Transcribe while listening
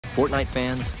Fortnite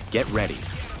fans, get ready,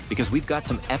 because we've got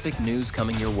some epic news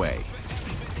coming your way.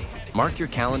 Mark your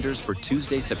calendars for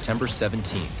Tuesday, September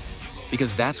 17th,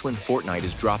 because that's when Fortnite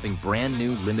is dropping brand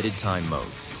new limited time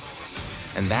modes.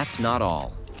 And that's not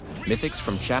all. Mythics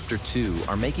from Chapter 2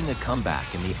 are making a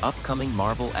comeback in the upcoming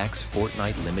Marvel X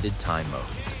Fortnite Limited Time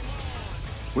Modes.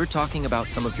 We're talking about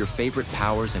some of your favorite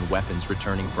powers and weapons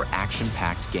returning for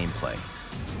action-packed gameplay.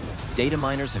 Data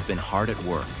miners have been hard at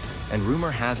work, and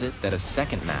rumor has it that a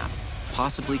second map,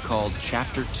 possibly called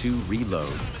Chapter 2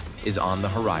 Reload, is on the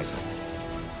horizon.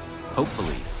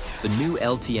 Hopefully, the new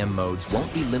LTM modes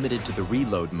won't be limited to the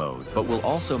Reload mode, but will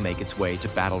also make its way to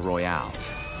Battle Royale.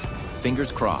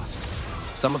 Fingers crossed.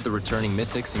 Some of the returning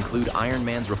Mythics include Iron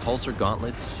Man's Repulsor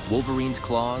gauntlets, Wolverine's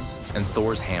claws, and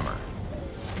Thor's hammer.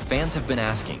 Fans have been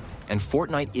asking, and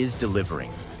Fortnite is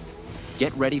delivering.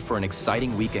 Get ready for an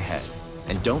exciting week ahead,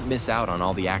 and don't miss out on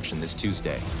all the action this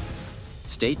Tuesday.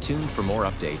 Stay tuned for more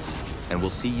updates, and we'll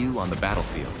see you on the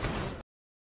battlefield.